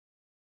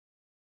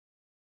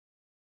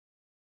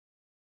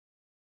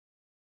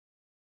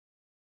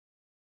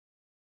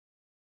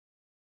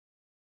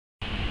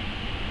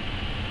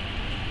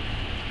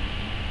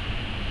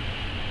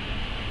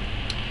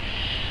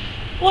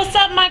What's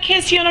up, my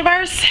Kiss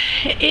Universe?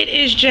 It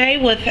is Jay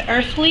with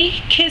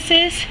Earthly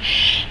Kisses,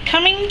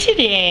 coming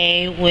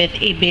today with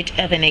a bit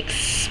of an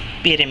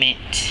experiment.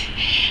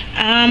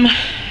 I'm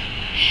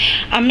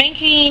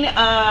making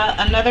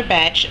another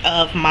batch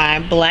of my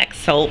black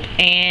soap,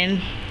 and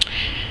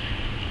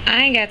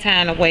I ain't got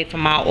time to wait for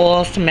my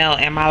oils to melt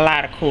and my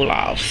lye to cool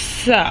off.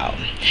 So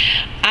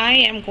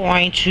I am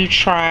going to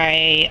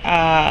try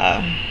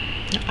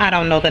I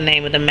don't know the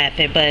name of the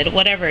method, but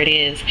whatever it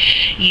is,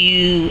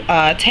 you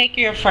take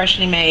your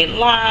freshly made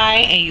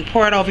lye and you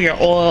pour it over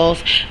your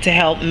oils to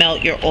help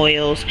melt your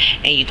oils,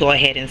 and you go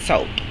ahead and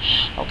soap.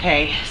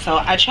 Okay, so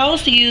I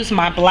chose to use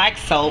my black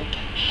soap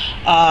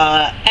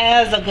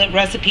as a good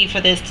recipe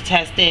for this to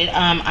test it.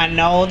 I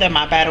know that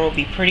my batter will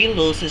be pretty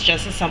loose. It's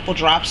just a simple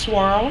drop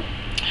swirl.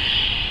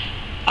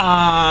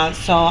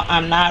 So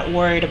I'm not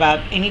worried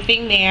about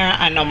anything there.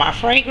 I know my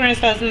fragrance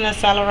doesn't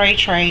accelerate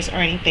trace or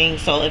anything,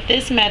 so if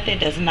this method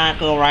does not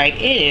go right,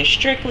 it is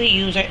strictly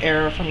user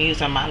error from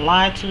using my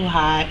lye too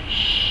hot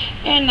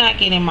and not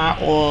getting my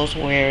oils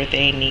where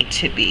they need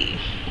to be.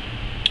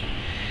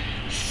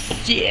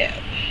 So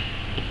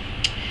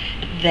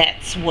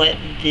that's what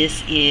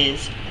this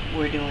is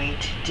we're doing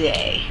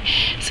today.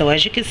 So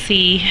as you can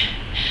see,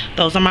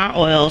 those are my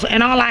oils,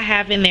 and all I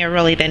have in there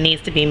really that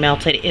needs to be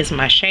melted is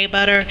my shea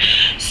butter.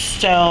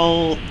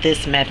 So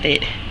this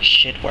method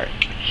should work.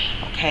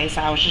 Okay,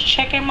 so I was just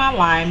checking my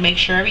lye, make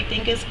sure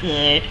everything is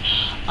good.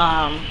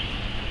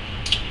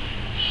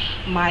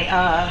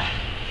 My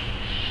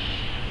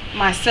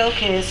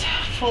silk is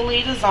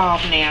fully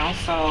dissolved now,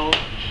 so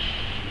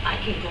I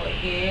can go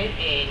ahead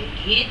and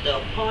get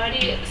the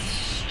party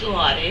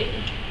started.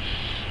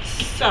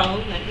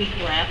 So let me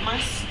grab my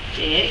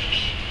stick.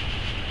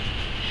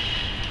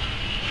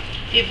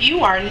 If you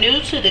are new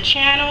to the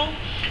channel,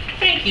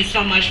 thank you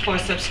so much for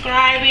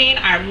subscribing.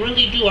 I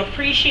really do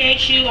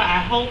appreciate you. I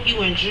hope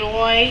you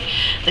enjoy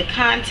the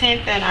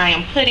content that I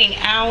am putting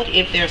out.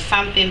 If there's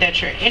something that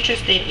you're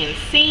interested in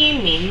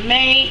seeing me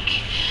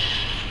make,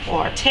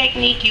 or a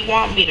technique you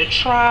want me to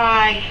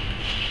try,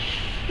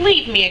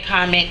 leave me a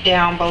comment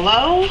down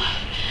below.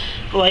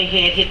 Go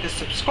ahead, hit the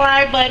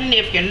subscribe button.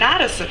 If you're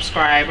not a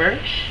subscriber,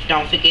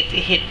 don't forget to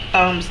hit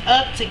thumbs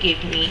up to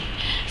give me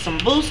some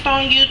boost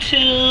on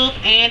YouTube,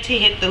 and to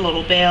hit the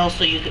little bell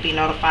so you can be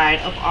notified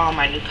of all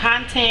my new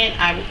content.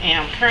 I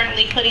am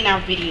currently putting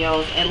out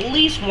videos at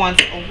least once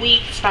a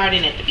week,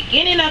 starting at the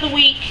beginning of the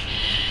week,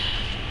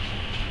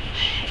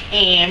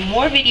 and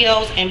more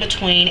videos in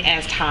between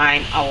as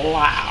time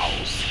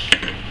allows.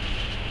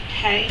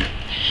 Okay,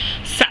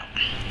 so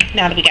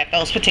now that we got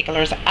those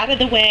particulars out of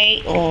the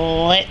way,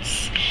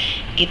 let's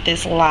get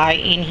this lye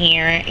in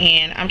here.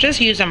 And I'm just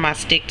using my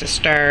stick to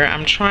stir.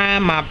 I'm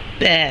trying my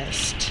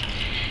best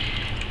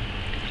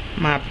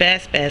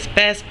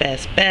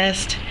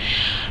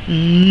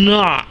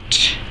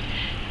not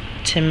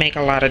to make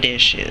a lot of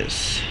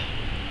dishes.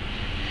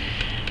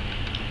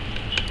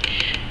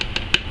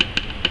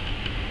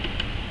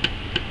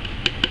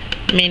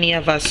 Many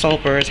of us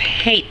soapers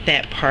hate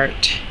that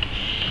part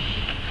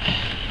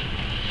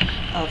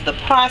of the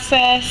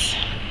process.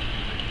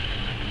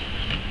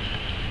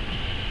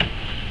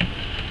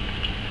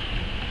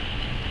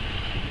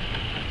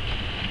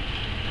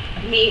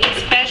 Me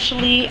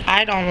especially,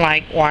 I don't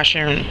like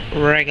washing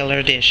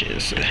regular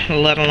dishes,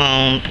 let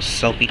alone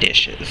soapy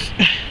dishes.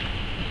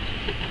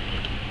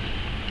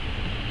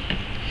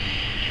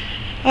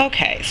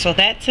 Okay, so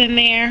that's in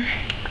there.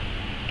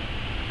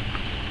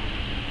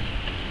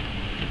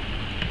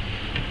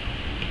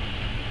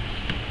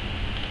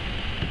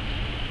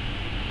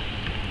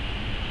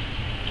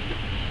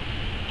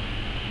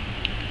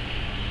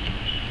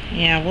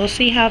 Yeah, we'll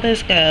see how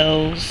this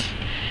goes.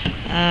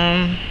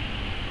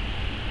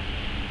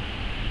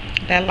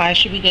 That lye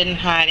should be good and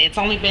hot. It's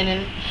only been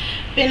in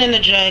the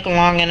jug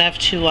long enough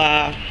to,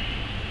 like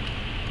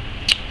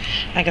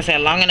I said,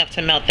 long enough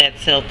to melt that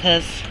silk,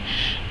 because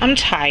I'm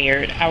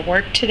tired. I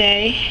worked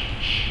today.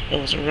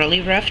 It was a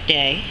really rough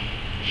day,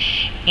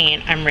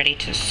 and I'm ready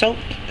to soap,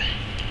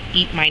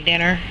 eat my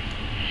dinner,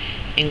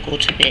 and go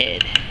to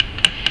bed,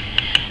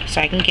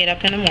 so I can get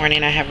up in the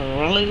morning. I have a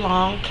really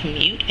long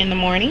commute in the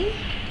morning.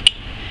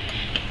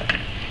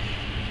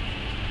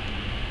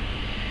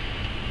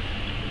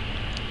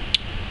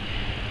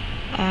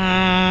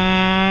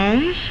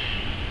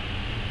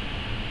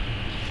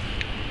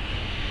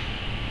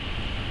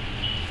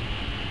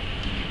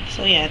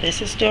 So yeah,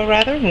 this is still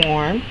rather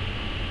warm.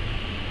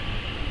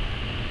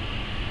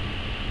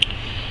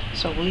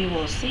 So we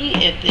will see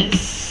if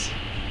this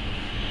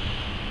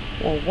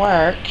will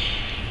work.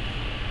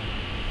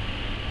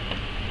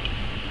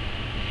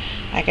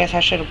 I guess I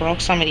should have broke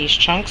some of these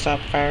chunks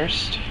up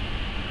first.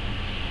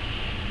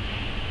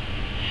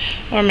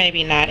 Or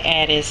maybe not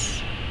add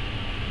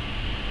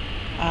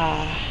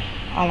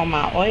all of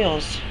my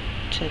oils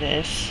to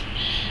this.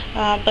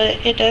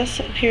 But it does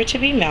appear to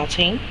be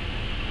melting.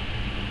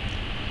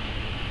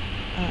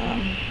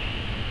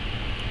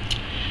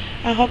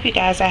 I hope you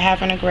guys are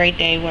having a great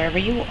day wherever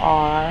you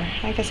are.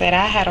 Like I said,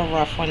 I had a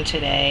rough one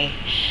today.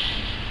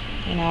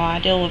 You know, I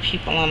deal with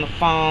people on the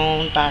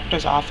phone,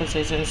 doctor's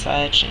offices and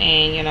such,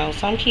 and you know,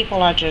 some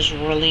people are just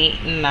really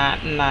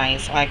not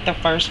nice. Like the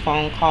first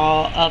phone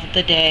call of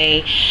the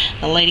day,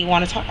 the lady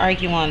wanted to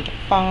argue on the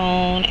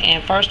phone,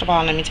 and first of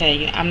all, let me tell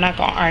you, I'm not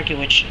gonna argue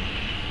with you.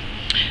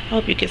 I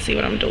hope you can see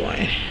what I'm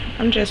doing.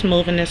 I'm just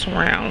moving this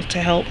around to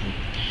help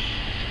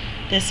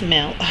this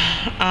melt.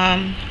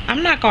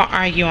 I'm not gonna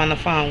argue on the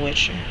phone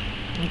with you,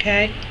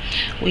 okay?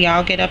 We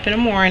all get up in the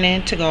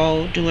morning to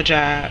go do a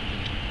job,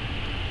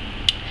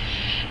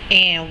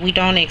 and we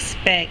don't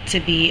expect to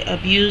be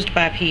abused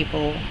by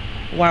people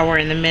while we're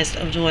in the midst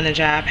of doing the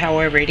job,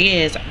 however it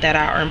is that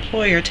our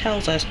employer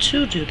tells us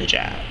to do the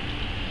job.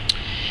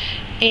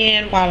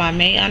 And while I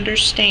may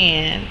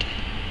understand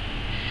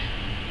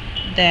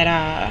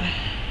that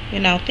you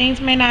know, things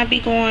may not be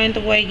going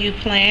the way you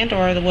planned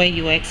or the way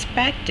you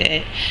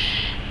expected,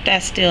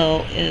 that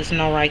still is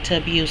no right to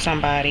abuse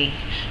somebody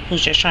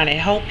who's just trying to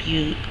help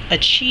you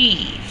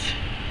achieve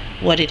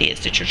what it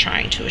is that you're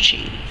trying to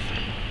achieve.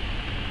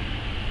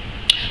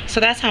 So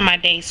that's how my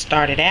day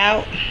started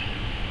out.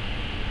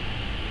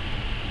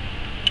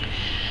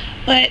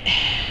 But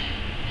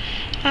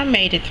I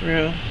made it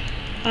through.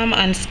 I'm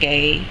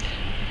unscathed.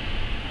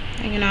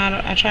 And, you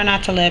know, I try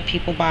not to let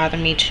people bother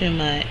me too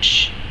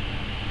much.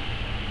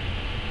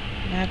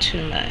 Not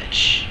too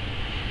much.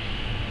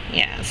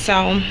 Yeah,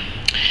 so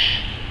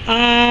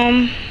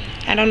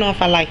I don't know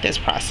if I like this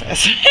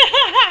process.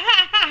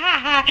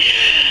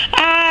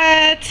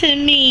 To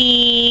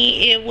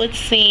me, it would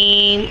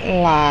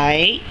seem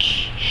like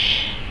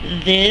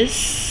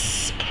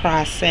this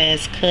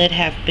process could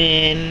have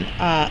been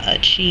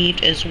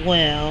achieved as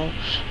well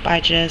by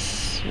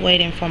just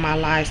waiting for my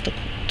lies to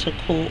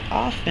cool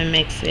off and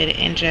mix it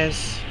and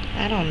just,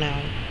 I don't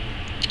know,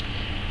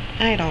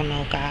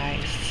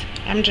 guys.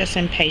 I'm just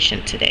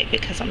impatient today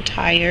because I'm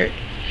tired.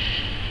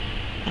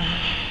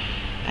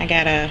 I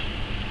gotta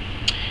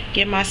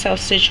get myself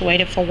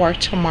situated for work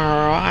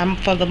tomorrow.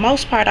 For the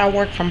most part, I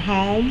work from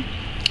home.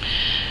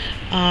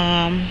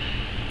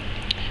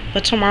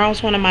 But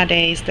tomorrow's one of my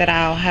days that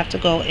I'll have to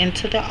go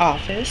into the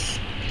office.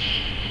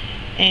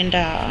 And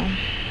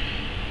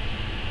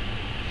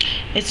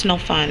it's no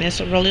fun. It's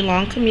a really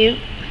long commute.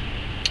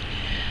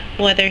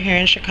 Weather here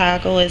in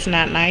Chicago is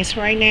not nice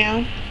right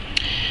now.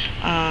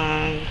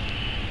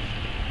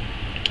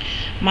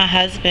 My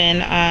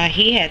husband,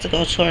 he had to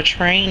go to a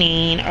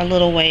training a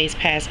little ways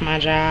past my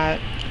job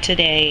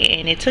today,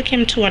 and it took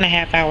him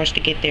 2.5 hours to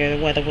get there.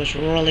 The weather was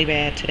really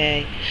bad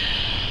today,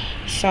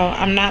 so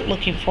I'm not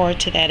looking forward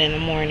to that in the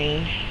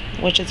morning,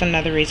 which is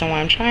another reason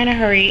why I'm trying to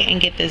hurry and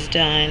get this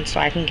done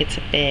so I can get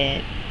to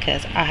bed,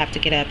 because I have to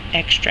get up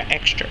extra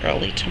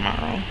early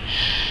tomorrow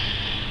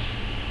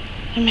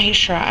and make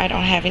sure I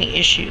don't have any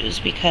issues,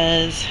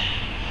 because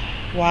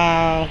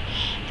while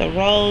the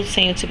roads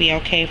seem to be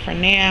okay for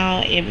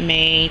now, it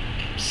may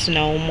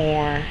snow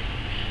more.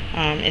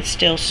 It's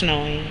still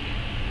snowing.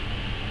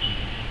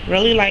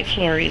 Really light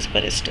flurries,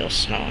 but it's still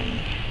snowing.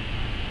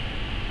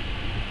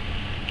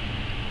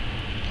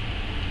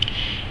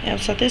 Yeah,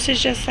 so this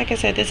is just, like I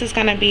said, this is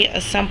going to be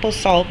a simple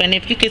soap. And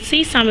if you could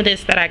see some of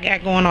this that I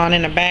got going on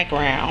in the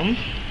background,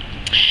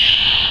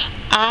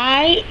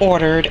 I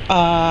ordered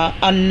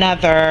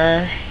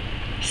another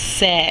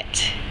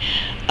set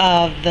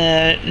of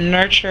the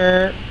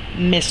Nurture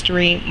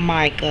Mystery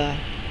Mica.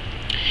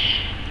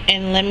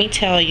 And let me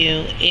tell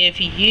you, if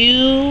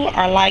you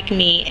are like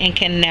me and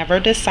can never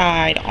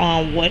decide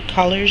on what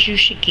colors you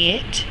should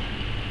get,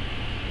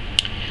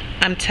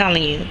 I'm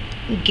telling you,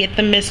 get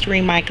the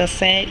Mystery Mica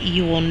set.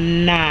 You will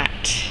not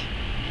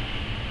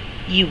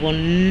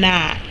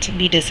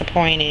be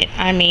disappointed.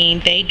 I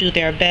mean, they do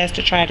their best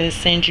to try to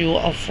send you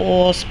a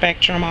full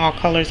spectrum, all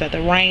colors of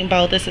the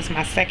rainbow. This is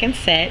my second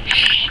set,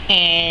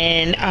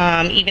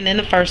 and even in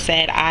the first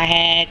set I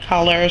had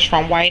colors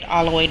from white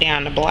all the way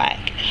down to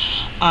black.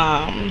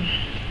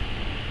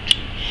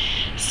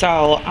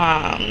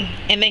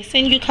 And they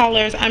send you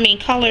colors, I mean,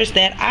 colors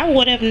that I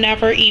would have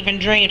never even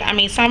dreamed. I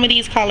mean, some of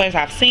these colors,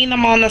 I've seen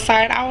them on the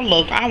site.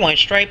 I went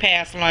straight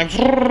past them, like,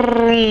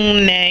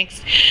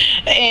 next.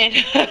 And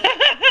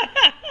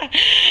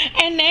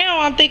and now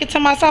I'm thinking to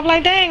myself,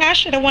 like, dang, I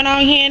should have went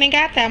on here and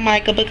got that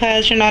mica,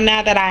 because, you know,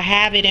 now that I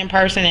have it in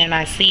person and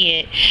I see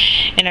it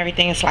and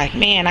everything, it's like,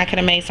 man, I could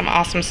have made some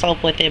awesome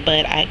soap with it.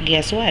 But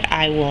guess what?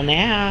 I will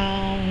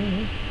now.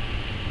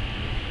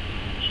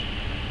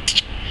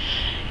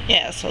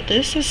 Yeah, so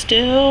this is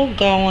still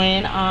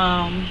going.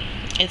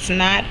 It's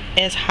not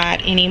as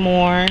hot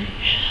anymore.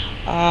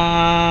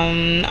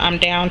 I'm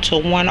down to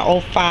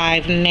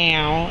 105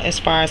 now as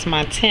far as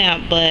my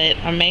temp, but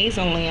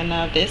amazingly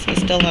enough, this is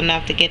still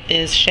enough to get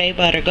this shea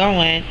butter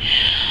going,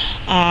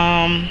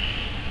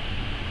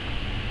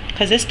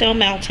 because it's still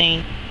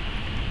melting.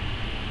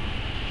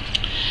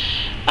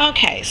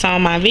 Okay, so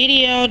my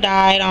video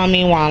died on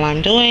me while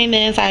I'm doing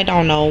this. I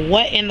don't know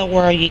what in the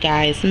world you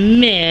guys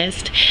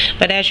missed,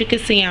 but as you can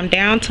see, I'm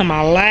down to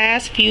my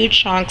last few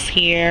chunks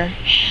here.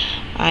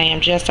 I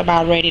am just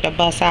about ready to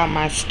bust out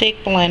my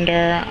stick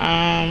blender.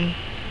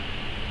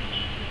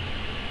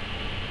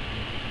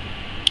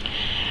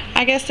 I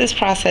I guess this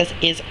process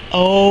is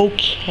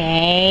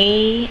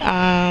okay.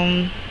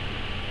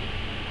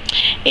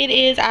 It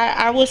is,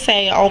 I would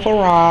say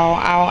overall,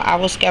 I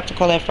was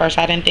skeptical at first.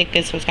 I didn't think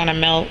this was gonna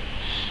melt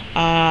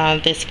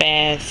this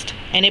fast,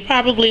 and it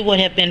probably would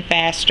have been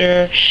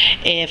faster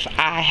if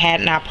I had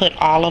not put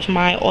all of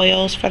my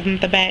oils from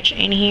the batch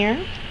in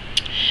here.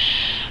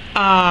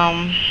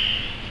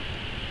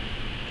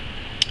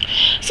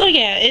 So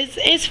yeah,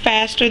 it's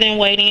faster than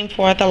waiting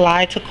for the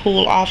lye to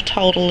cool off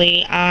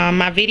totally.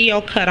 My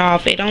video cut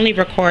off. It only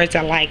records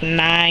at like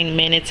 9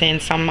 minutes and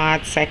some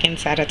odd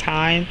seconds at a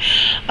time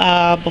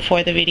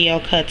before the video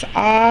cuts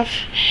off.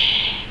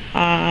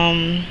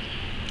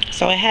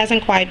 So it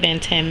hasn't quite been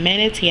 10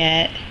 minutes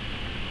yet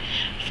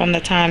from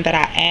the time that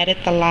I added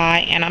the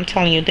lye, and I'm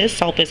telling you, this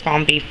soap is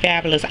gonna be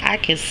fabulous. I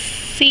can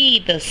see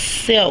the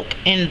silk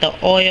in the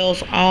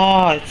oils.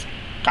 Oh, it's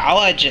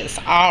gorgeous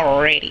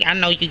already. I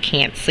know you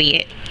can't see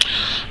it.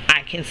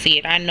 I can see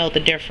it. I know the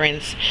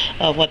difference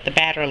of what the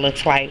batter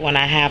looks like when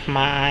I have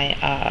my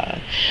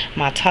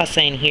my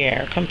tussa in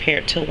here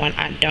compared to when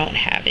I don't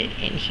have it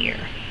in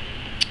here.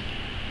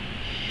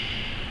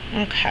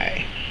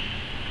 Okay.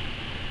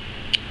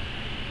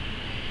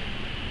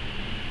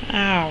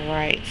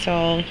 Alright,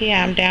 so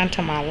yeah, I'm down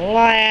to my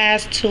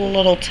last two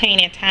little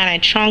teeny tiny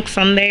chunks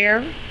on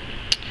there.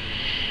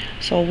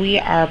 So we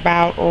are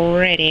about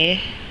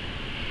ready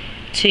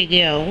to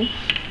go.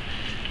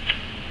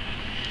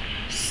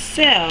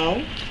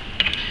 So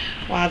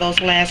while those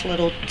last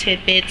little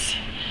tidbits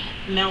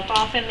melt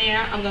off in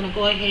there, I'm going to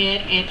go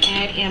ahead and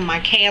add in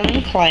my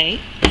kaolin clay.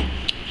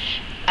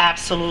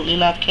 Absolutely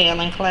love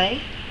kaolin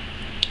clay.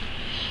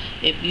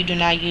 If you do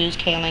not use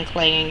kaolin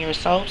clay in your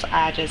soaps,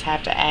 I just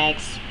have to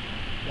ask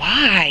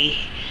why.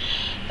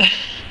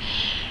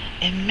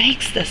 It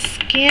makes the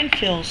skin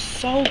feel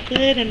so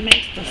good. It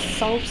makes the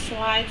soap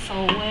slide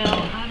so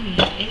well. I mean,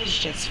 it's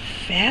just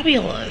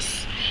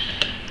fabulous.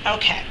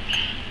 Okay,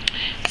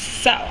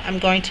 so I'm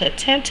going to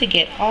attempt to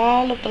get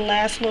all of the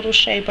last little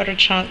shea butter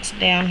chunks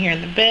down here in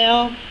the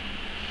bell.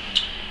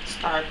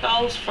 Start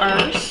those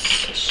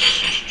first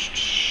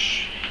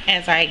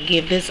as I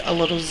give this a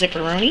little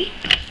zipperoonie,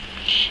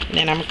 and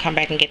then I'm gonna come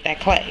back and get that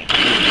clay.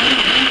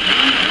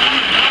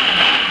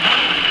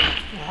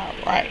 All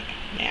right,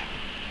 now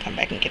come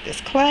back and get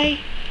this clay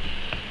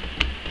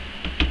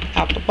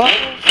out the bowls.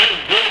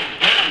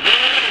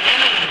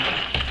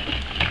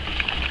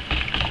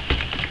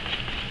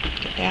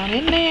 Get down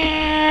in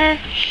there.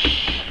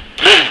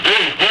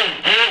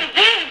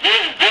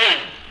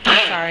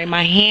 I'm sorry,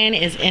 my hand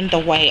is in the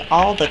way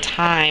all the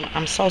time.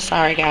 I'm so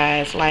sorry,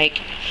 guys.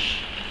 Like,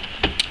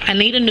 I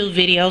need a new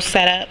video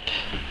setup.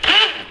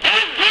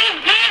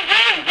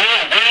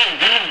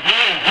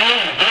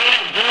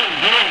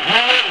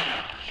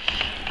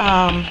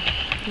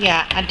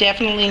 Yeah, I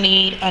definitely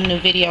need a new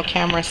video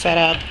camera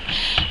setup.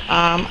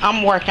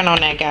 I'm working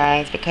on that,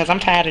 guys, because I'm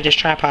tired of this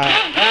tripod.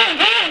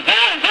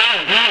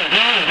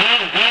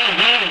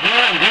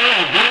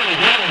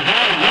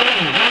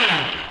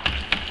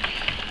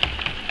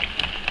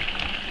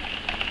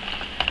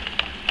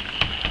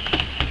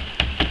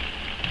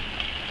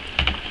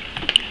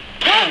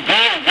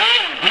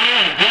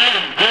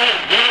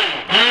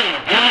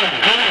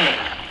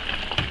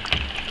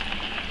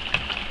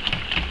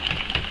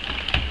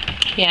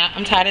 Yeah,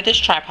 I'm tired of this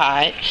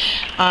tripod.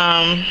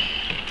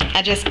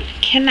 I just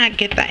cannot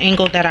get the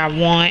angle that I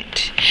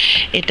want.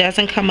 It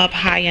doesn't come up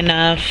high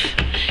enough.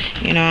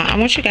 You know, I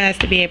want you guys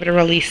to be able to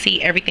really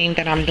see everything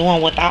that I'm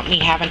doing without me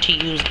having to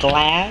use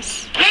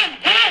glass.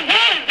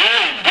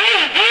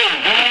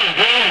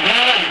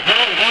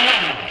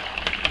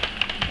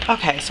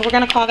 Okay, so we're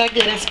gonna call that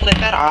good and split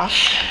that off.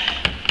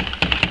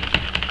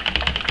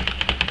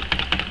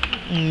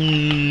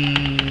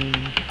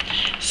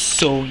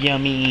 So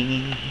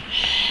yummy.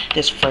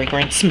 This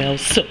fragrance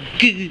smells so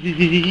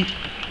good.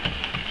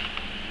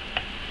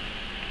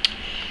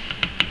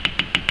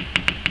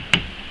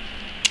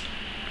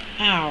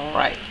 All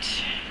right.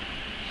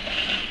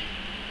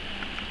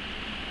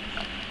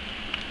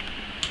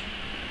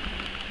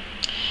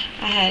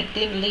 I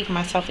didn't leave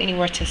myself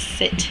anywhere to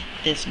sit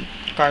this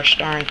gosh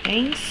darn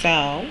thing,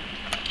 so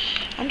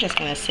I'm just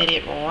gonna sit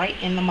it right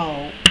in the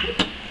mold.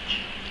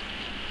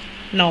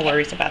 No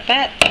worries about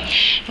that.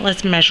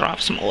 Let's measure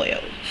off some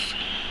oils.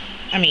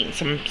 I mean,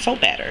 some soap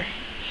batter.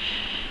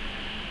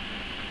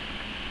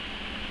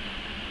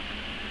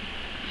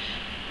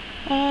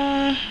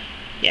 Yeah,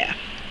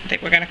 I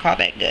think we're gonna call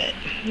that good.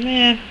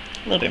 Yeah,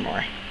 a little bit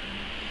more.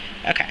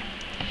 Okay,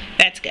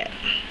 that's good.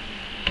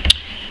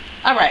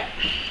 All right.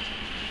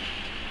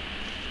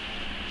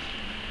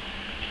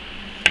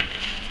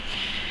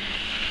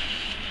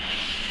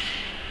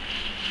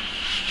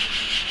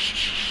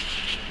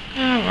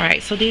 All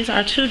right, so these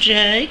are 2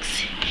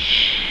 jugs.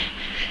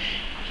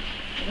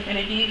 We're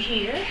gonna do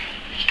here,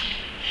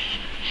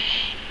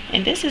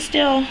 and this is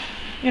still,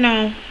 you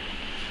know,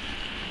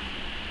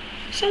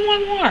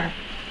 somewhat warm.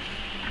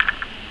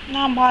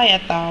 Not by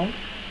it though.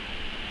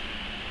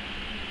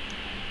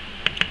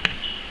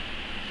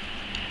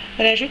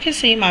 But as you can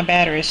see, my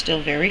batter is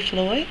still very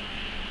fluid.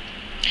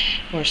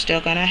 we're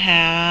still gonna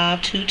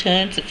have 2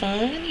 tons of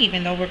fun,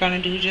 even though we're gonna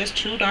do just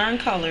 2 darn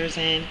colors.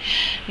 And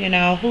you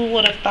know, who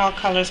would have thought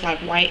colors like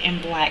white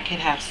and black could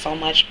have so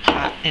much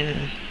pop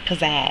and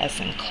pizzazz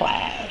and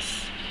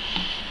class.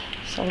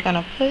 So we're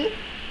gonna put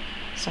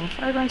some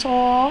fragrance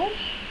oil,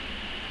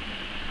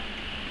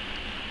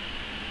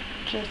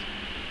 just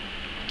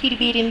kitty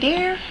bit in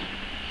there,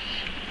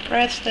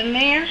 rest in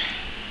there.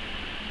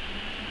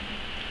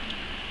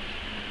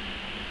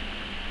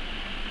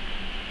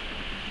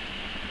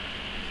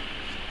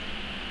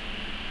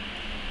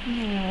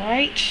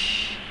 Alright,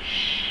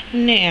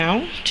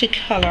 now to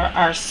color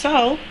our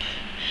soap,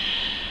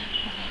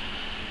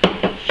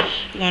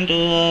 we're going to do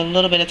a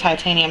little bit of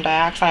titanium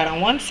dioxide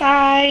on one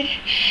side,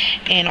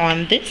 and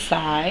on this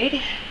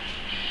side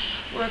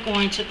we're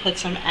going to put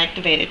some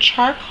activated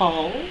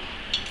charcoal.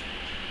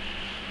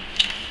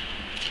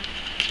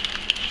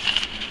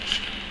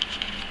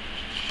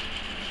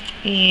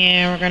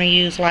 And we're going to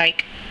use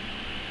like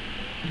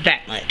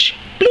that much.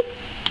 Bloop.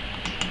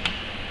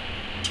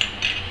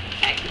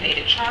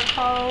 Activated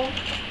charcoal.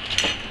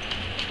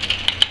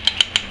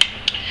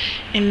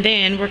 And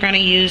then we're going to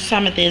use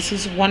some of this.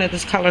 This is one of the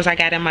colors I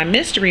got in my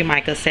mystery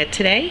mica set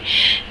today.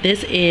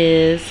 This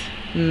is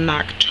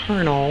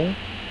Nocturnal,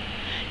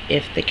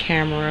 if the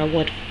camera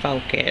would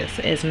focus.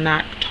 It's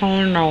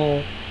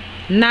Nocturnal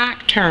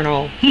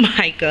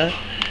mica.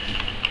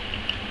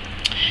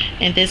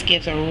 And this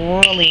gives a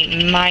really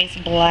nice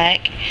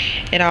black.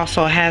 It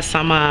also has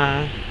some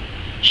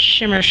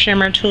shimmer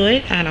to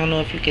it. I don't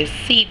know if you can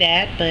see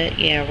that, but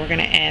yeah, we're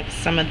gonna add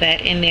some of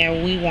that in there.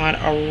 We want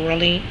a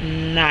really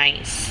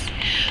nice,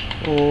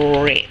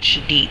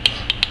 rich, deep,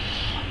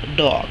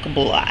 dark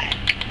black.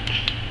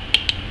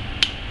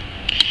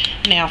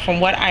 Now, from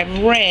what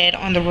I've read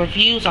on the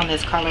reviews on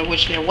this color,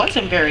 which there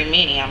wasn't very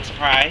many, I'm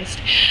surprised,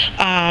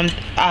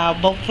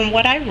 but from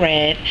what I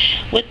read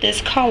with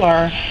this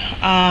color,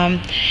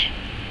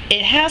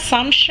 it has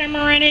some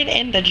shimmer in it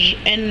in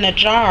the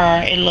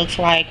jar, it looks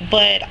like,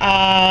 but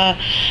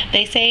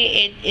they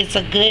say it's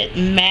a good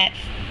matte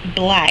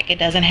black. It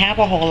doesn't have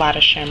a whole lot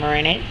of shimmer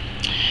in it,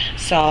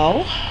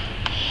 so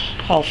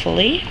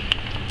hopefully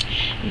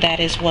that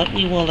is what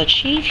we will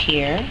achieve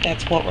here.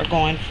 That's what we're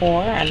going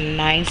for, a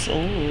nice,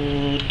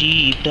 ooh,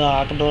 deep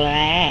dark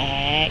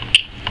black.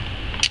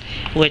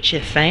 What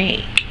you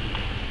think?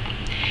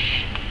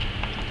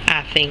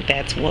 I think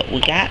that's what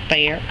we got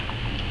there,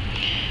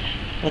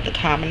 with the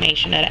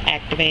combination of the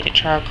activated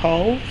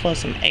charcoal for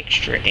some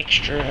extra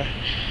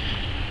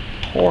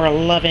pour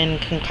loving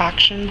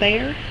concoction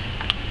there.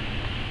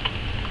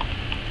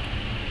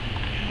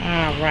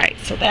 Alright,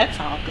 so that's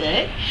all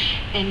good.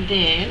 And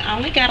then I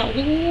only got a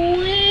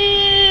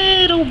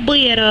little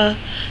bit of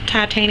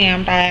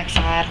titanium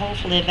dioxide.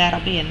 Hopefully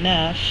that'll be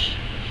enough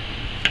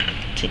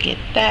to get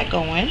that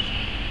going.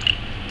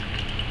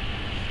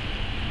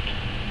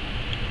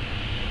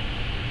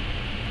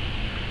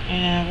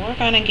 And we're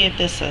going to give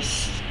this a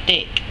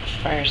stick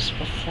first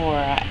before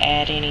I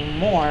add any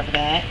more of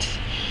that.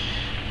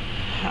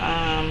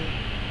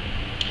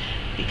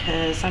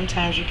 Because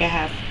sometimes you can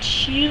have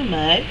too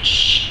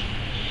much,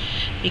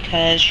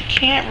 because you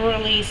can't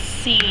really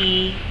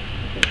see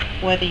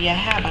whether you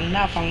have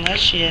enough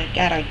unless you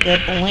got a good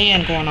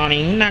blend going on,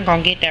 and you're not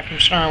going to get that from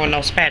stirring with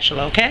no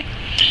spatula, okay?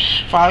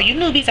 For all you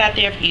newbies out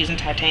there for using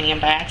titanium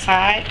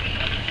dioxide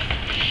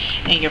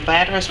and your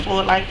bladder is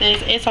fluid like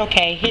this, it's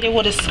okay. Hit it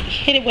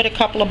with a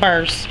couple of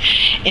bursts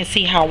and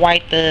see how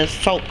white the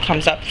soap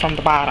comes up from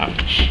the bottom,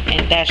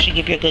 and that should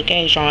give you a good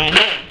gauge on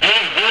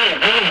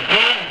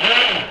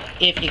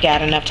if you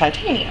got enough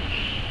titanium.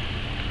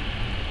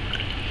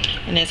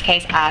 In this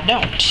case, I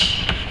don't.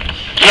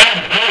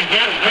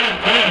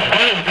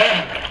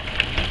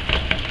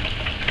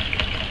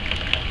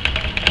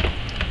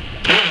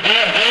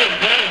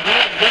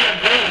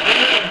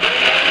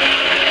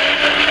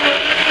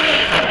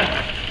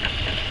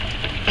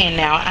 And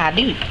now I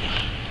do.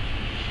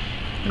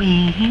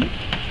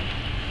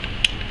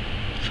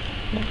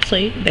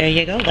 See, there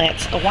you go.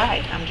 That's the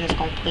white. I'm just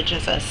going to put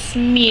just a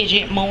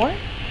smidget more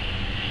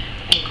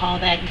and call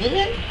that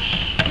good.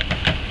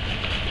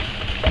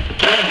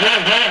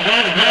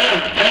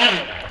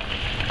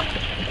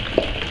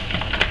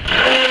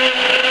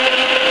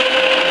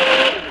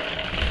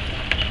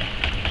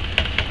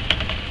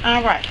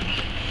 Alright,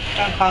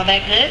 gonna call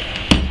that good.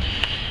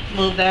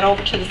 Move that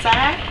over to the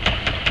side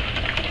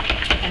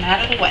and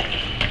out of the way.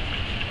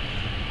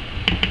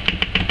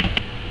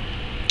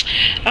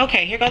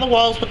 Okay, here go the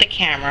walls with the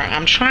camera.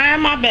 I'm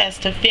trying my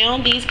best to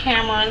film these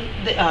film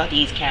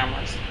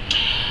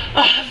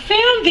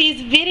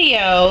these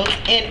videos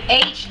in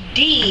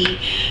HD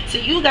so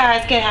you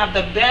guys can have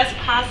the best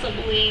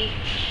possibly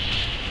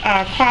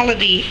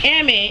quality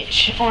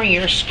image on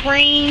your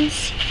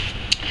screens.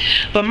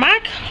 But my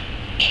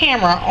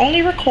camera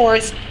only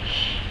records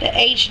the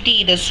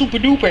HD, the super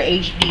duper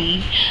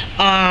HD,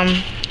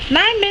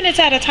 9 minutes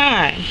at a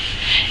time.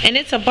 And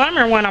it's a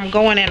bummer when I'm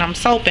going and I'm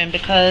soaping,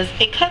 because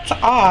it cuts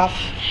off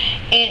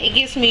and it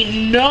gives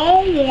me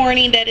no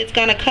warning that it's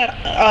gonna cut,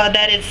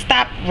 that it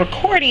stopped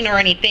recording or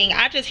anything.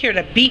 I just hear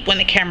the beep when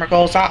the camera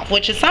goes off,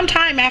 which is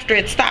sometime after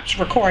it stops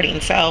recording.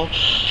 So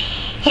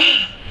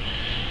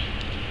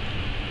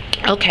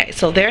okay,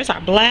 so there's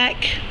our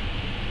black.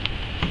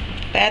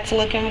 That's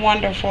looking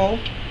wonderful.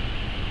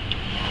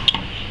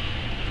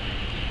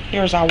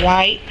 Here's our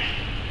white.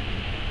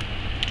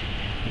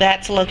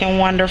 That's looking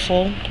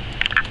wonderful.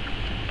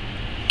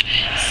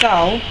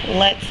 So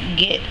let's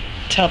get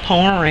to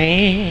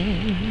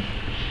pouring.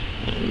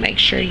 Make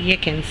sure you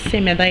can see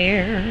me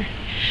there.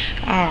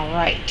 All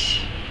right,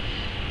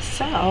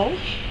 so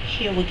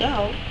here we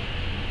go.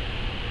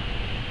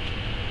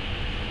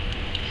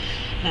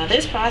 Now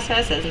this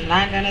process is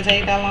not going to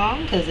take that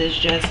long, because it's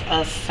just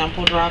a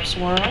simple drop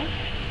swirl.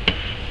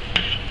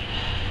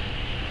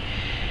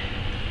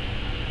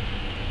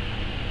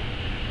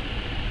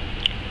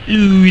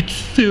 Ooh, it's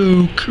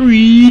so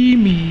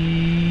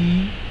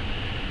creamy.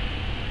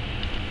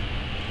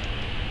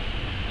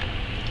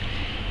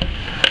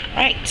 All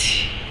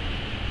right.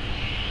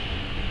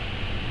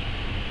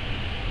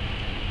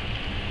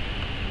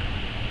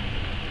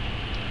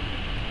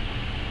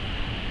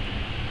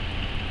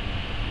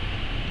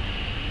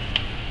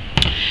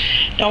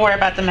 Don't worry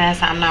about the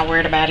mess. I'm not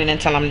worried about it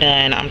until I'm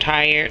done. I'm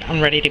tired.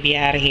 I'm ready to be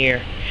out of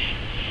here.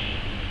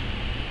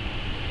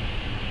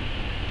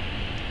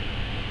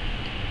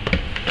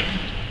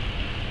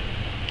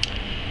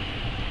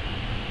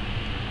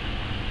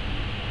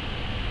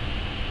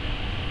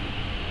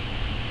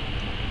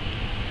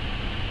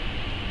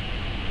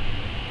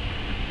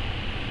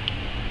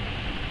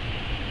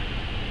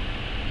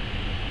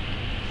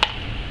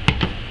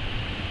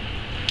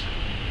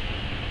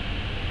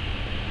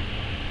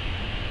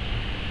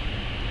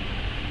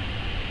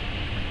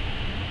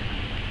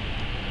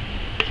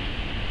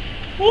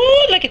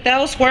 Ooh, look at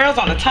those swirls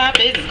on the top.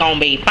 This is gonna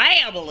be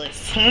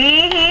fabulous.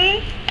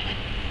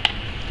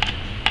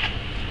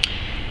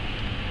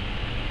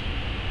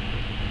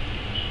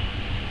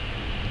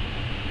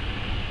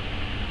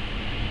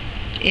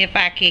 If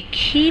I could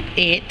keep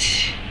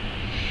it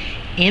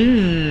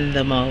in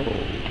the mold.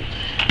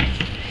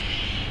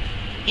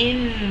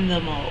 In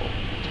the mold.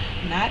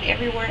 Not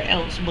everywhere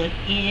else, but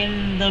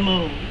in the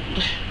mold.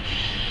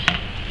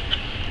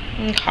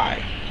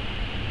 Okay.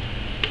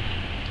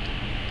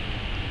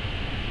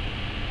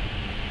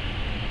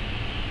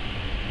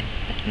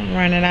 I'm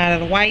running out of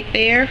the white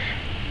there.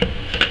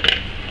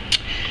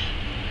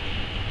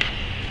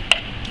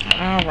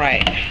 All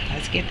right,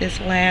 let's get this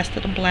last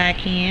of the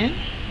black in.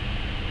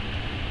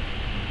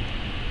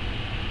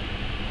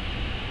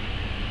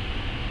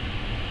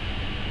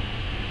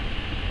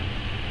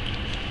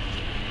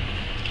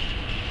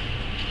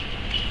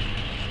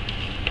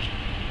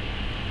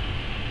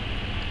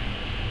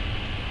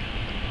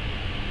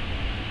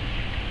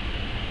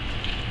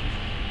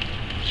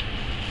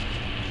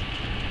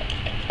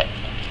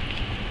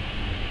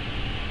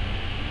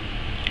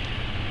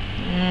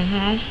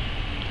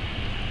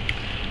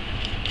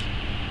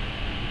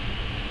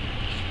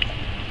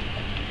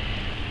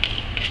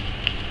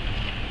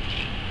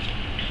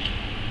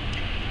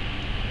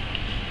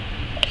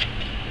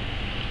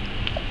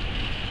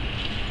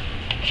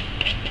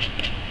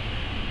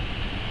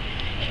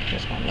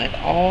 Just gonna let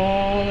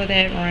all of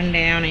that run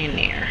down in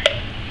there.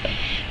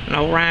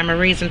 No rhyme or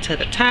reason to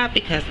the top,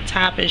 because the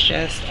top is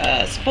just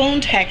a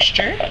spoon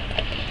texture.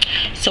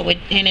 So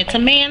it's a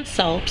man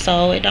soap,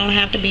 so it don't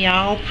have to be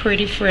all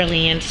pretty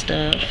frilly and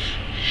stuff,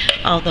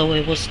 although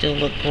it will still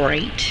look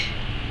great.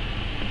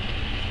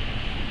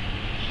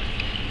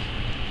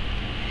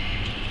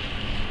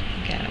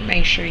 Gotta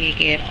make sure you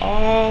get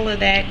all of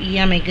that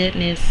yummy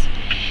goodness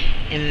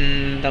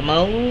in the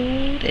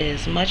mold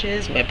as much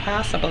as we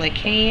possibly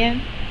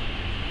can.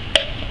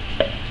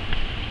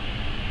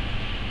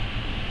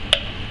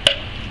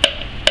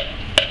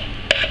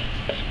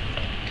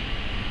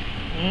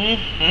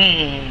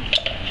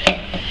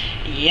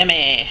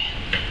 Yummy.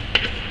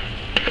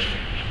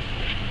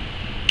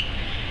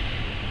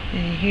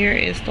 And here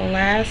is the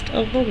last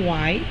of the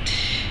white.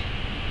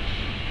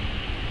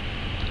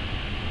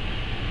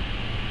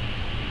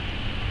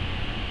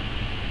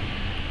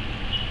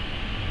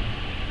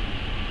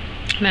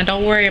 Now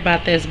don't worry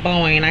about this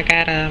bowing. I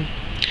got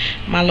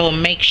my little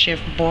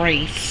makeshift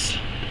brace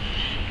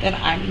that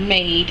I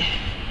made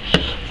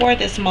for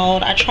this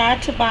mold. I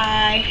tried to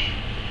buy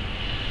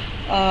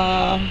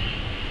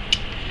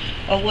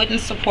a wooden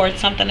support,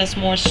 something that's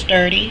more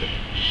sturdy,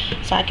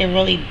 so I can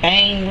really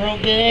bang real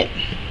good.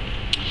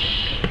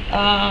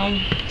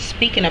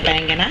 Speaking of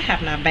banging, I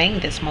have not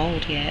banged this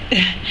mold yet.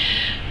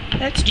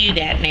 Let's do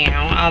that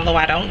now, although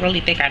I don't really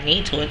think I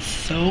need to. It's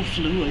so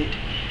fluid.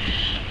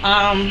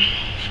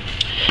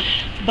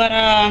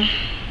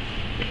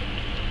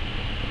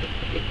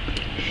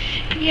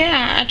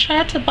 Yeah, I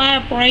tried to buy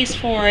a brace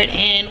for it,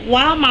 and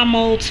while my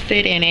molds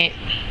fit in it,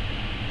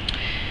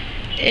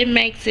 it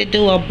makes it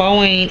do a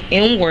bowing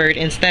inward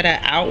instead of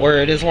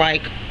outward. It's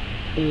like,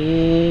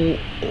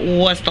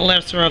 what's the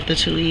lesser of the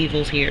two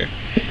evils here?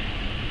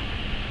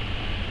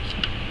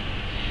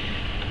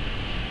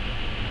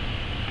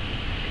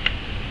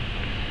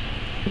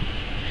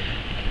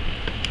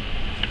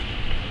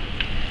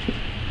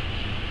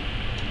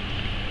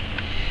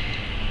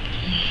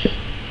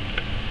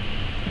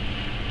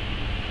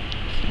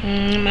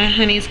 My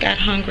honey's got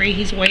hungry.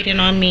 He's waiting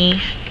on me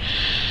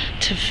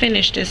to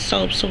finish this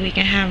soap so we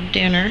can have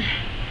dinner.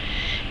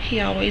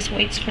 He always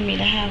waits for me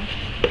to have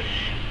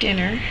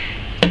dinner.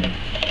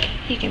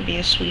 He can be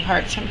a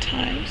sweetheart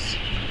sometimes.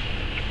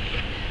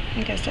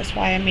 I guess that's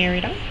why I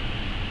married him.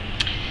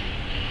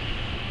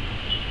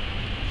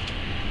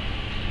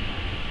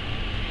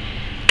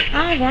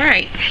 All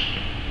right.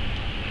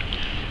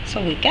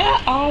 So we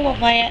got all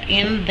of that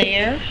in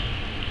there.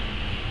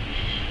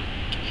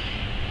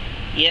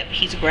 Yep,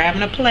 he's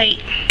grabbing a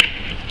plate.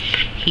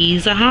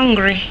 He's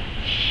hungry.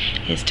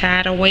 He's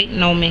tired of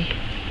waiting on me.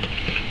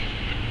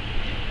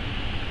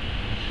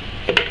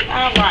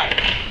 All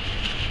right.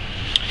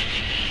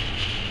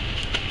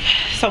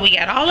 So we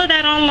got all of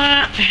that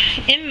online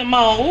in the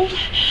mold.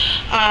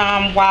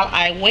 While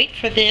I wait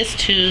for this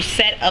to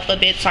set up a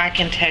bit so I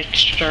can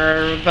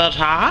texture the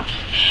top,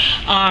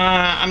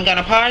 I'm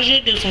gonna pause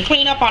it, do some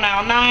cleanup on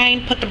aisle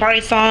 9, put the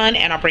brace on,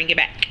 and I'll bring it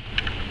back.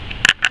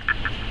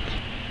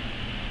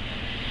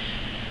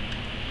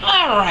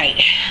 All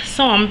right,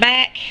 so I'm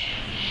back,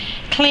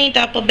 cleaned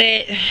up a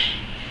bit.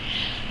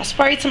 I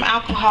sprayed some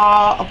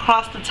alcohol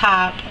across the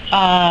top.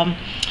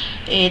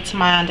 It's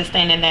my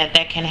understanding that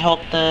that can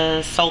help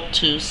the soap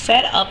to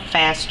set up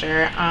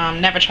faster.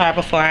 Never tried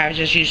before. I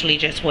usually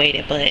just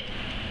waited, but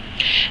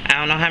I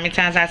don't know how many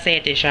times I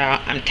said this,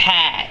 y'all. I'm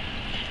tired.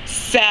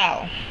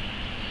 So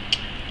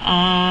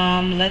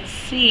let's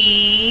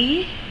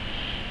see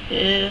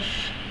if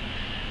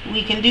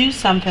we can do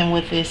something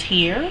with this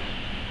here.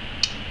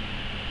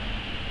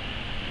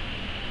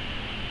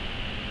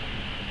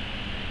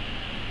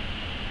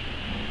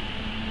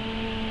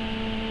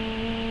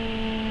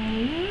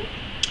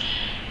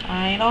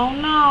 I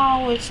don't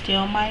know. It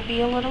still might be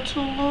a little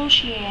too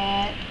loose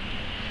yet.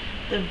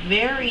 The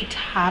very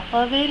top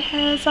of it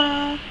has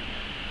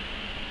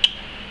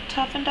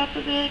toughened up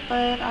a bit,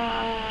 but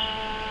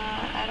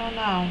I don't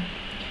know.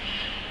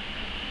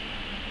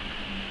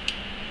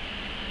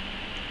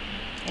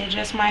 It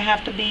just might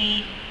have to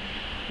be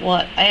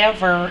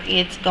whatever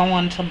it's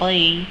going to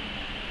be.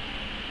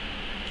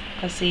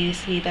 Cause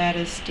see that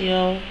is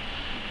still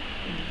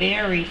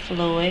very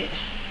fluid.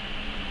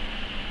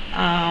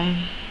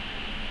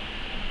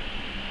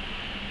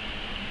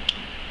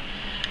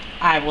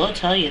 I will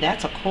tell you,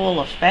 that's a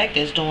cool effect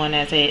it's doing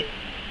as it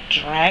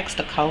drags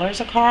the colors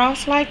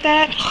across like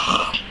that.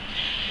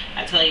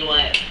 I tell you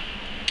what,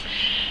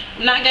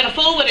 I'm not gonna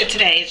fool with it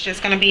today. It's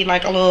just gonna be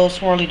like a little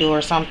swirly do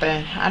or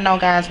something. I know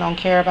guys don't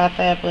care about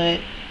that, but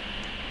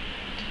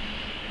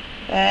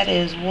that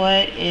is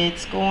what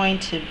it's going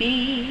to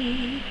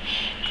be,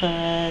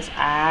 cause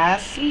I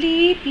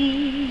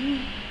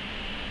sleepy.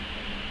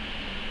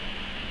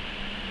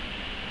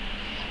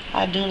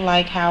 I do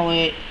like how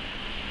it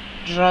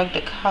drug the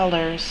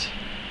colors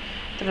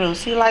through.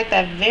 See, like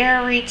that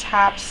very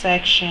top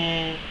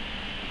section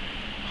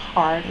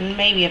hardened.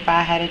 Maybe if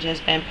I had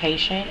just been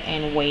patient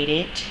and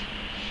waited,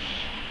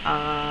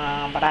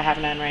 but I have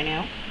none right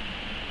now.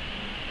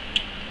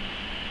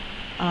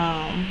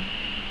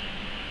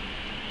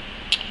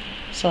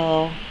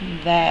 So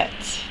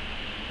that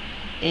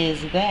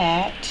is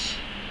that.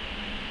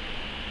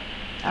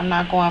 I'm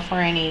not going for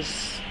any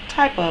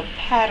type of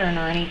pattern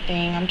or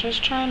anything. I'm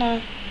just trying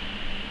to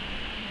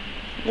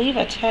leave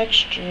a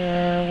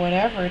texture,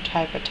 whatever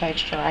type of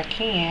texture I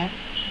can.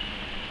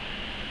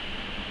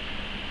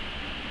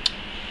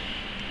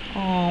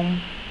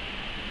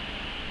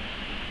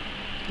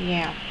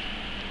 Yeah,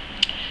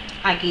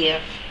 I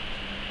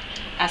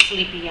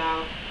sleepy,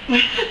 y'all.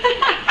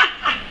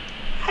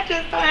 I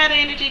just don't have the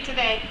energy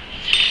today.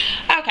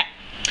 Okay,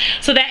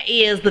 so that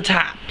is the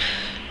top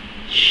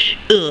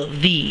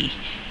of the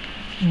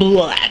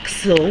black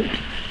soap.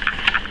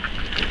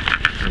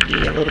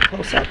 Get a little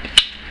close up.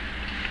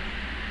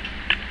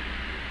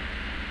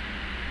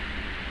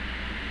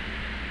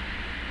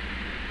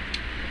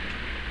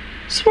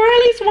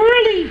 Swirly,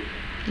 swirly.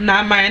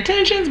 Not my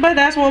intentions, but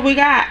that's what we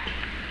got.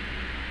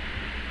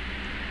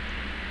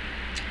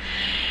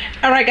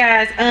 Alright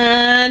guys,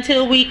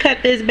 until we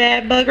cut this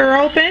bad bugger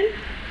open,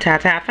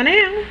 ta-ta for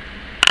now.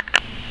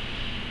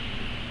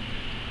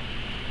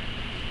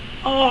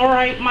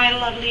 Alright my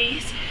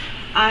lovelies,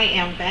 I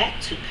am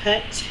back to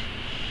cut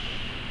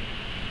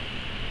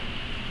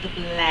the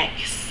black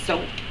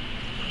soap.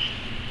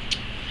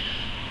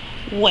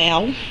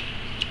 Well,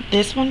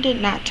 this one did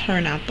not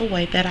turn out the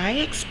way that I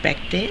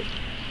expected.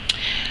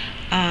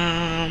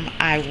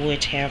 I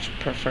would have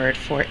preferred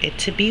for it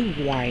to be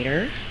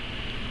whiter.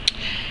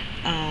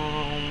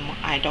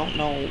 I don't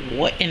know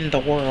what in the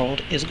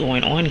world is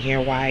going on here,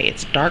 why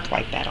it's dark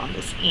like that on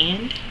this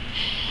end.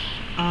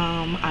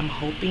 I'm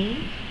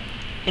hoping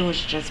it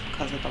was just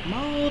because of the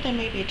mold, and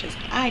maybe it just,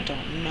 I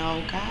don't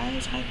know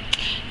guys. I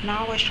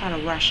always try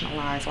to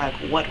rationalize like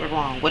what went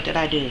wrong, what did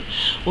I do,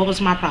 what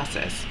was my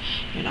process,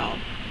 you know,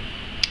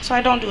 so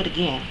I don't do it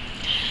again.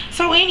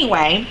 So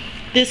anyway,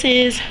 this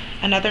is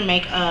another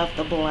make of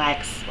the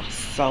black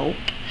soap.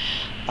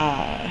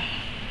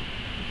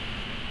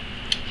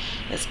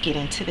 Let's get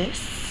into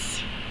this.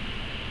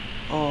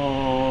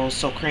 Oh,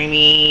 so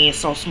creamy,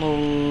 so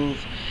smooth.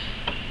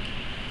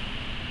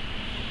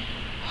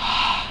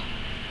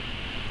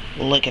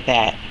 Look at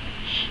that.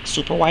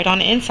 Super white on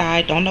the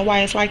inside. Don't know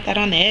why it's like that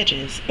on the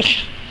edges.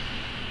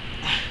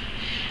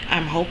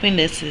 I'm hoping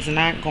this is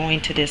not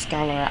going to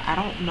discolor. I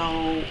don't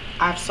know.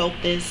 I've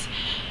soaked this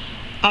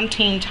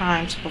umpteen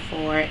times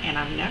before and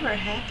I've never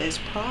had this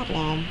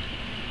problem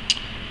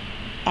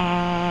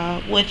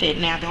with it.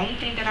 Now the only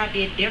thing that I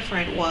did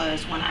different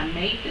was when I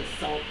made this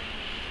soap,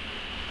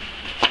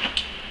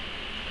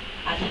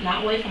 I did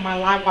not wait for my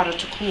lye water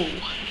to cool,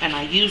 and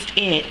I used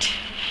it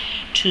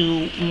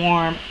to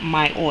warm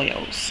my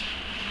oils.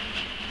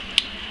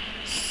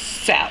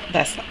 So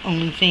that's the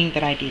only thing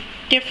that I did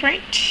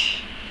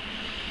different.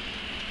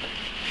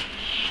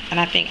 And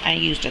I think I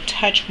used a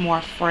touch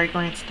more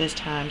fragrance this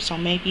time, so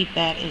maybe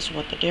that is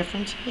what the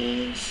difference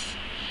is.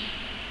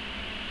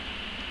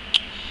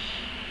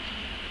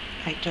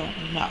 I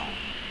don't know.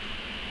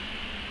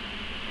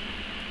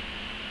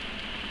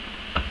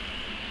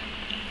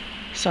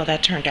 So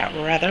that turned out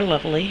rather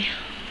lovely.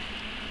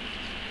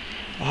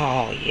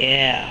 Oh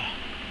yeah,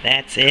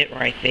 that's it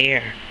right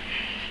there.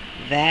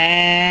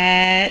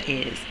 That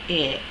is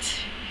it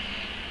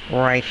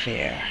right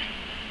there.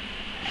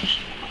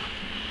 Actually,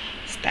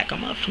 stack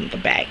them up from the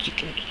back. You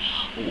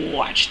can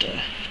watch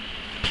the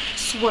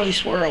swirly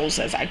swirls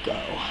as I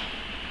go.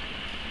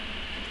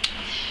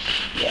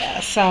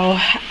 Yeah, so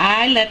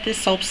I let this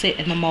soap sit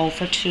in the mold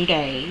for 2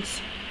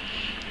 days.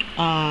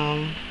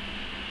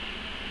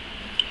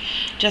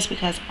 Just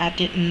because I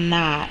did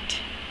not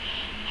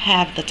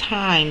have the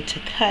time to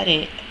cut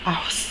it.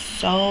 I was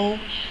so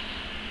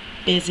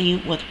busy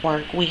with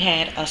work. We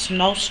had a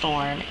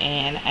snowstorm,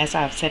 and as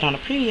I've said on a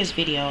previous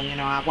video, you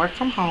know, I work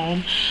from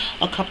home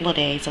a couple of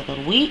days of the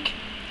week,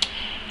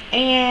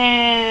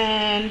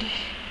 and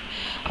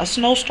a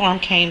snowstorm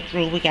came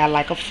through. We got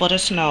like a foot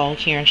of snow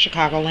here in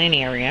Chicagoland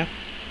area.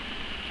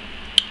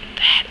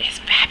 That is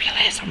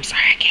fabulous. I'm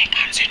sorry, I can't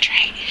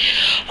concentrate.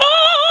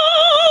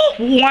 Oh,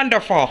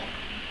 wonderful.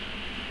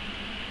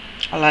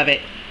 I love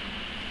it.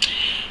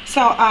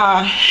 So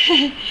I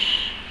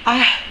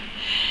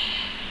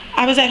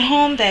was at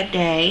home that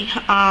day,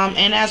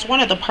 and as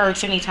one of the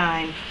perks,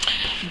 anytime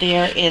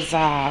there is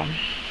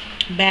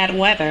bad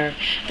weather,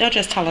 they'll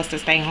just tell us to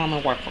stay home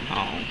and work from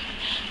home,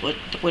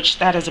 which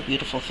that is a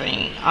beautiful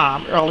thing.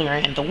 Earlier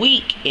in the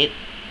week it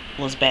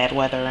was bad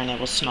weather and it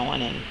was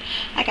snowing, and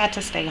I got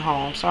to stay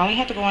home, so I only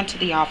had to go into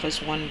the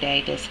office one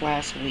day this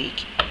last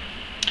week.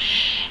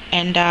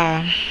 And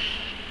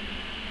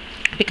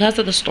because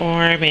of the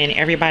storm and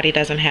everybody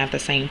doesn't have the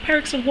same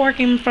perks of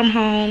working from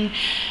home,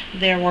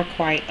 there were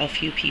quite a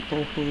few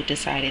people who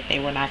decided they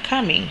were not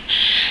coming,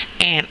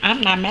 and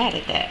I'm not mad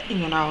at that.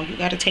 You know, you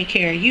got to take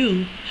care of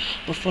you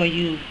before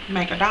you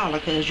make a dollar,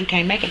 because you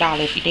can't make a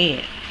dollar if you're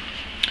dead.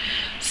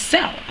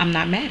 So I'm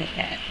not mad at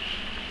that.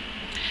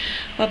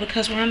 But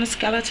because we're on the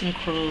skeleton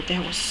crew,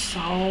 there was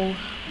so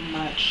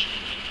much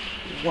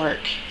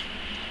work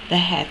that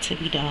had to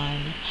be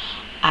done.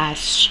 I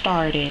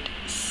started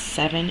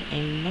 7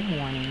 in the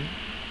morning,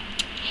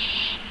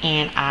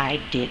 and I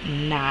did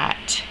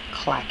not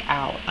clock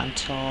out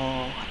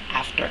until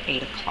after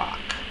 8 o'clock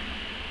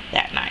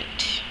that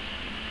night.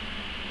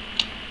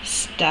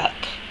 Stuck,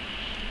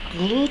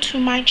 glued to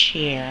my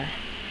chair,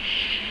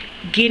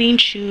 getting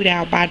chewed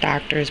out by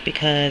doctors,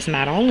 because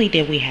not only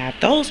did we have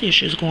those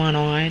issues going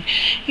on,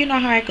 you know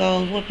how it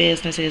goes with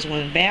businesses.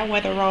 When bad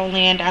weather roll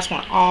in, that's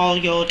when all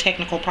your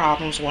technical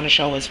problems want to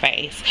show its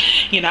face,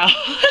 you know.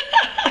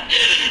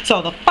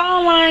 So the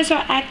phone lines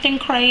are acting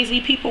crazy.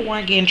 People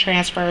weren't getting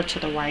transferred to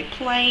the right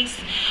place.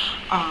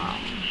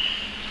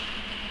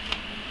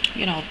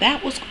 You know,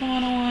 that was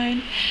going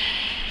on.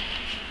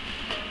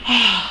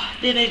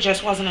 Then there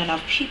just wasn't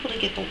enough people to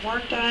get the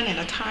work done in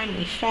a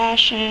timely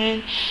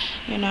fashion.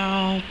 You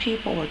know,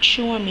 people were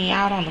chewing me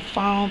out on the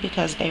phone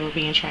because they were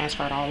being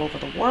transferred all over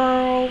the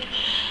world.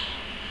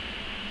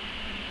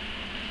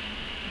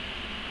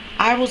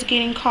 I was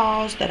getting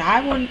calls that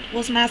I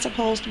was not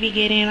supposed to be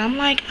getting. I'm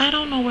like, I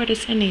don't know where to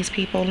send these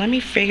people. Let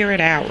me figure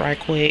it out right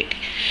quick.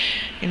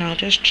 You know,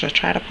 just to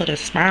try to put a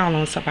smile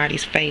on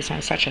somebody's face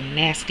on such a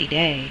nasty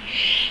day.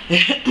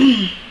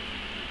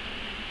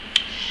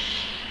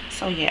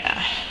 So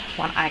yeah,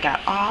 when I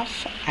got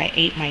off, I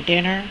ate my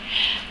dinner,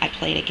 I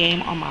played a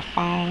game on my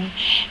phone,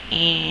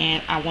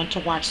 and I went to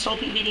watch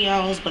soapy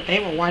videos, but they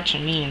were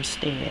watching me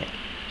instead.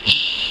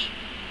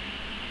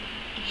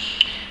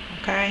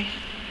 Okay?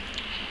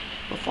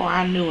 Before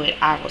I knew it,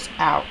 I was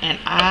out, and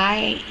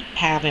I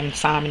have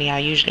insomnia. I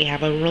usually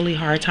have a really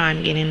hard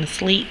time getting to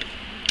sleep.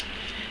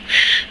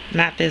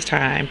 Not this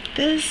time.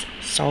 This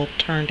soap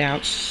turned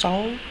out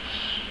so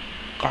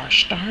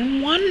gosh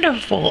darn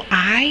wonderful.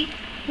 I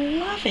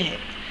love it.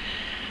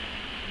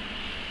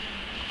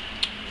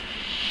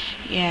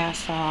 Yeah,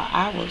 so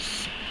I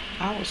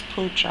was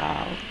pooped,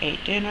 y'all.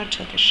 Ate dinner,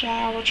 took a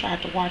shower,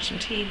 tried to watch some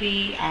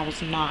TV. I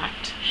was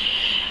not.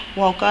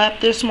 Woke up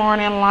this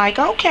morning like,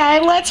 okay,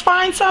 let's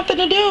find something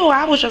to do.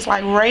 I was just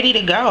like ready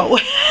to go.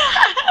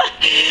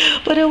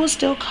 But it was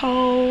still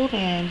cold,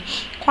 and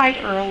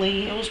quite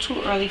early. It was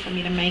too early for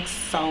me to make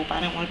soap.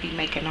 I didn't want to be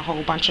making a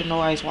whole bunch of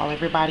noise while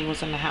everybody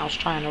was in the house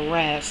trying to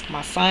rest.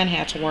 My son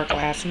had to work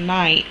last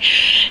night,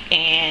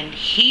 and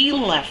he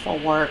left for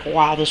work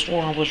while the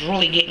storm was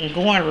really getting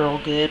going real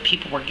good.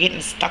 People were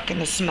getting stuck in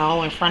the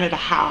snow in front of the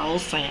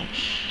house, and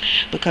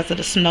because of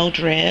the snow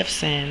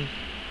drifts and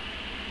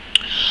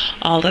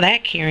all of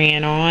that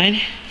carrying on.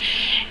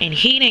 And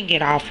he didn't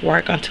get off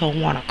work until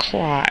 1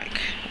 o'clock.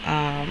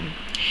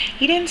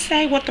 He didn't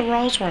say what the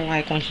roads were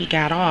like when he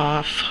got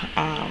off.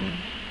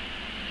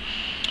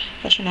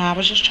 But you know, I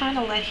was just trying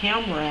to let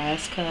him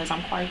rest, because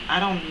I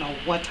don't know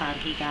what time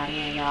he got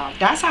in, y'all.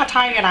 That's how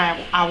tired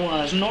I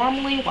was.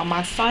 Normally, when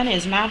my son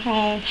is not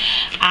home,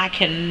 I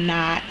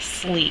cannot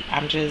sleep.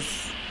 I'm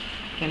just,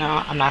 you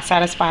know, I'm not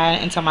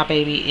satisfied until my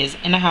baby is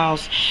in the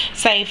house,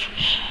 safe,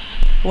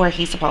 where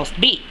he's supposed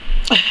to be.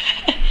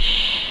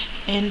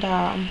 And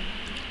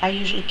I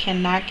usually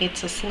cannot get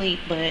to sleep,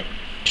 but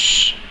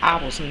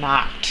I was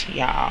not,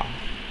 y'all.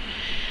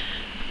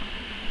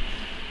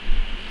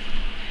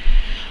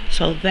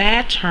 So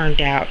that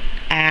turned out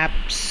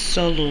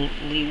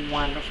absolutely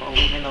wonderful,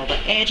 even though the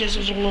edges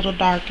was a little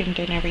darkened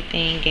and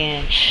everything.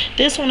 And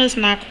this one is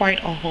not quite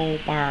a whole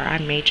bar. I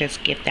may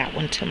just give that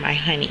one to my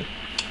honey.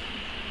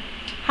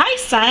 Hi,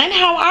 son.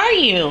 How are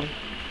you?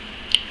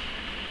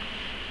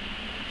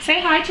 Say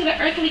hi to the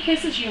Earthly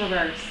Kisses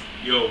universe.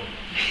 Yo.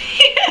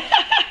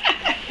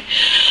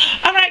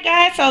 Alright,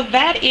 guys, so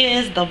that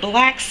is the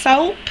black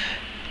soap.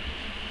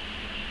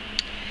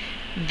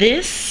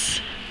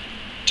 This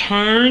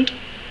turned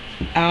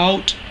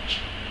out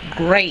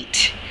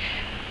great.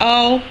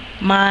 Oh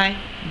my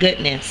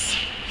goodness.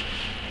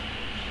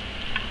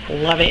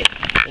 Love it,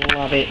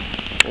 love it,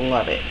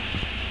 love it.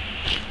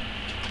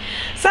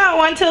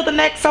 So until the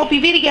next soapy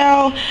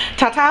video,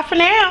 ta-ta for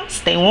now.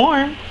 Stay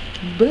warm.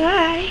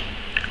 Bye.